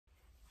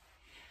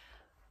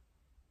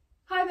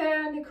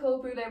there,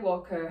 Nicole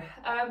Brule-Walker.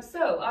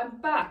 So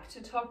I'm back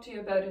to talk to you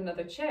about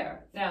another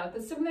chair. Now,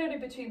 the similarity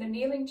between the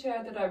kneeling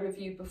chair that I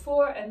reviewed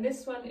before and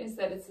this one is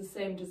that it's the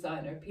same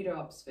designer, Peter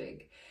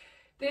Opsvik.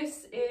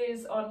 This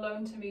is on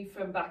loan to me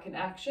from Back in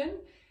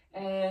Action,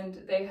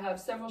 and they have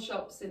several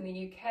shops in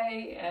the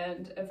UK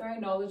and a very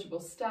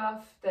knowledgeable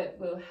staff that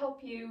will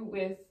help you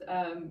with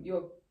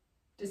your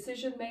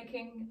decision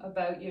making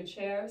about your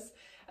chairs.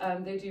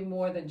 They do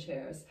more than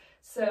chairs.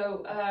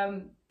 So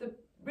the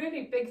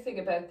really big thing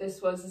about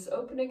this is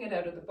opening it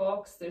out of the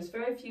box. There's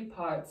very few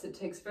parts. It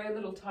takes very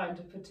little time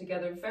to put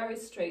together, very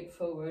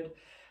straightforward.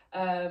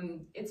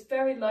 It's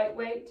very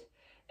lightweight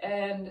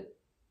and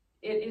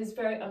it is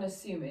very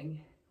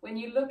unassuming. When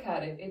you look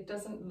at it, it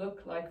doesn't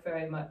look like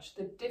very much.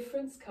 The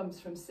difference comes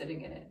from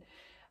sitting in it.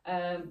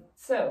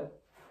 So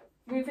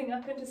moving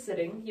up into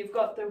sitting, you've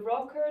got the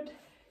rockered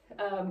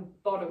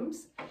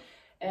bottoms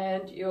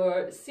and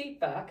your seat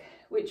back,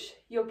 which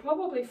you'll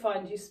probably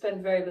find you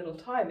spend very little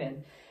time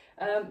in.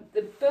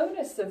 The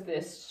bonus of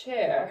this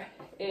chair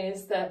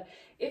is that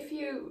if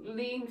you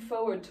lean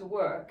forward to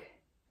work,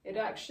 it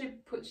actually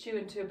puts you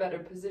into a better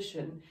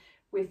position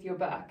with your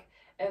back.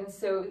 And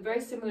so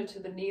very similar to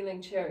the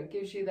kneeling chair, it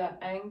gives you that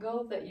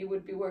angle that you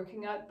would be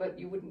working at, but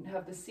you wouldn't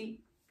have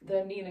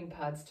the kneeling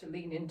pads to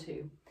lean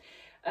into.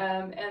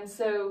 And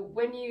so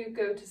when you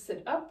go to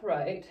sit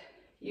upright,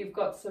 you've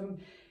got some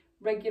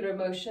regular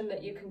motion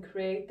that you can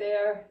create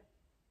there.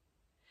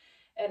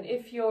 And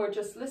if you're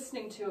just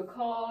listening to a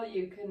call,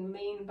 you can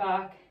lean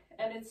back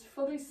and it's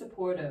fully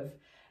supportive.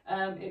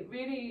 It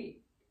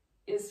really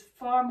is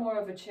far more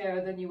of a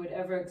chair than you would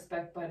ever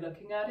expect by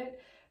looking at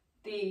it.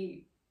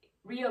 The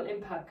real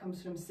impact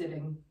comes from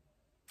sitting.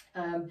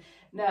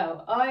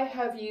 Now, I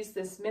have used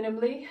this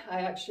minimally.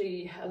 I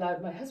actually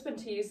allowed my husband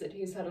to use it.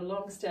 He's had a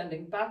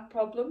long-standing back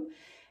problem,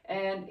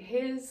 and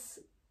his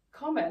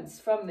comments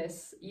from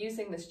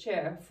using this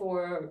chair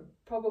for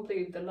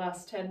probably the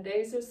last 10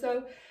 days or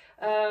so,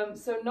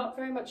 so not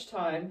very much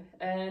time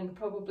and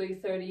probably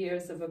 30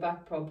 years of a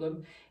back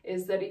problem,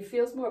 is that he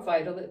feels more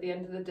vital at the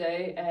end of the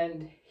day,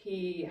 and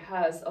he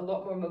has a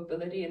lot more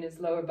mobility in his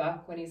lower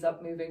back when he's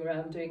up moving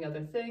around doing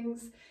other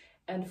things,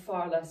 and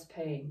far less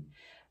pain.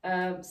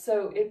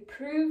 So it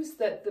proves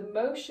that the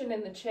motion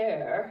in the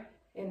chair,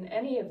 in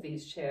any of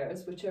these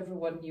chairs, whichever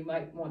one you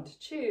might want to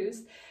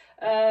choose,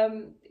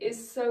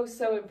 is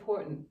so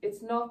important.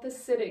 It's not the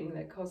sitting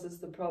that causes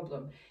the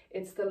problem,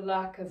 it's the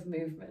lack of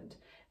movement.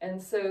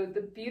 And so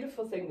the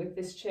beautiful thing with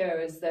this chair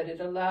is that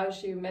it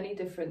allows you many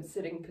different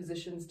sitting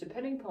positions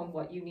depending upon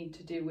what you need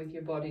to do with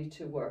your body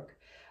to work.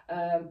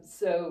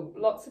 So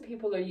lots of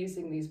people are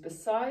using these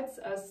besides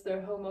as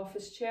their home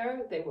office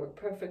chair. They work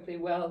perfectly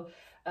well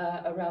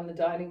around the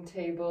dining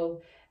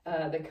table.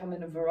 They come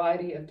in a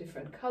variety of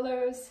different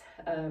colors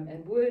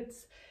and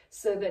woods,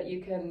 so that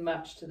you can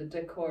match to the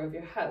decor of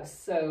your house.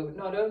 So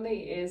not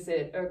only is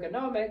it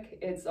ergonomic,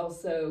 it's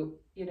also,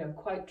 you know,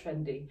 quite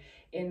trendy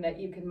in that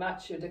you can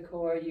match your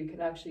decor. You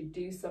can actually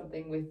do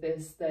something with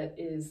this that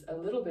is a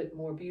little bit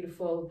more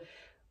beautiful,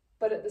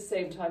 but at the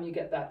same time you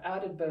get that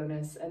added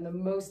bonus. And the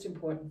most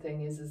important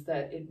thing is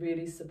that it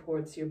really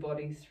supports your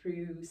body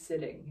through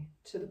sitting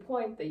to the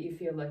point that you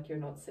feel like you're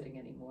not sitting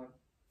anymore.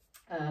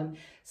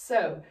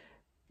 So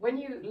when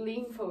you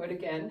lean forward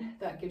again,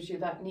 that gives you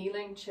that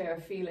kneeling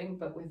chair feeling,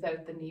 but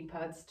without the knee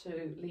pads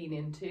to lean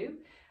into.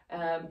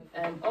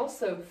 And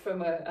also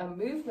from a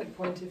movement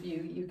point of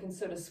view, you can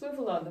sort of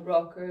swivel on the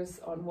rockers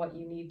on what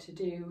you need to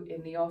do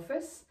in the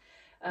office.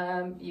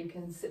 You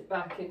can sit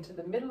back into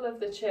the middle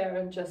of the chair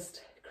and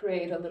just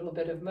create a little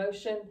bit of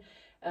motion.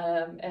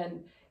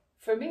 And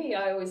for me,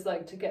 I always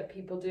like to get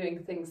people doing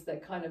things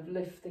that kind of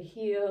lift the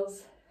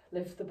heels,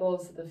 lift the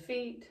balls of the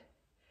feet,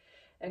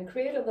 and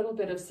create a little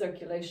bit of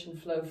circulation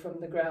flow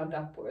from the ground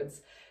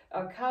upwards.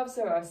 Our calves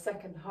are our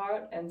second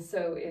heart, and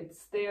so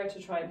it's there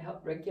to try and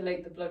help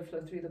regulate the blood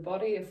flow through the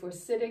body. If we're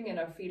sitting and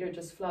our feet are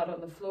just flat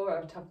on the floor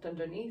or tucked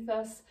underneath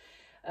us,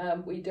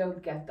 we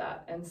don't get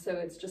that. And so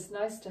it's just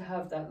nice to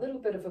have that little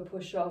bit of a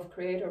push off,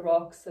 create a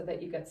rock so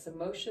that you get some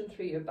motion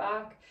through your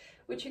back,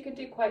 which you can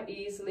do quite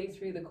easily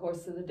through the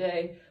course of the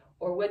day,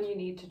 or when you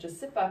need to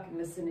just sit back and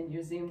listen in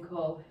your Zoom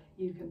call,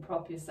 you can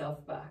prop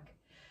yourself back.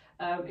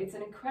 It's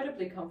an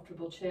incredibly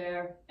comfortable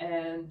chair,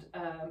 and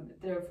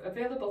they're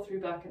available through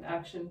Back in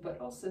Action, but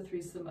also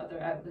through some other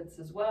outlets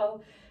as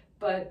well.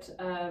 But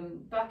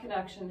Back in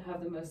Action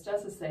have the most,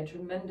 as I say,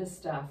 tremendous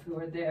staff who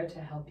are there to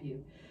help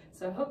you.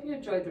 So I hope you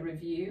enjoyed the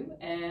review,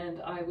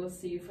 and I will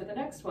see you for the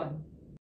next one.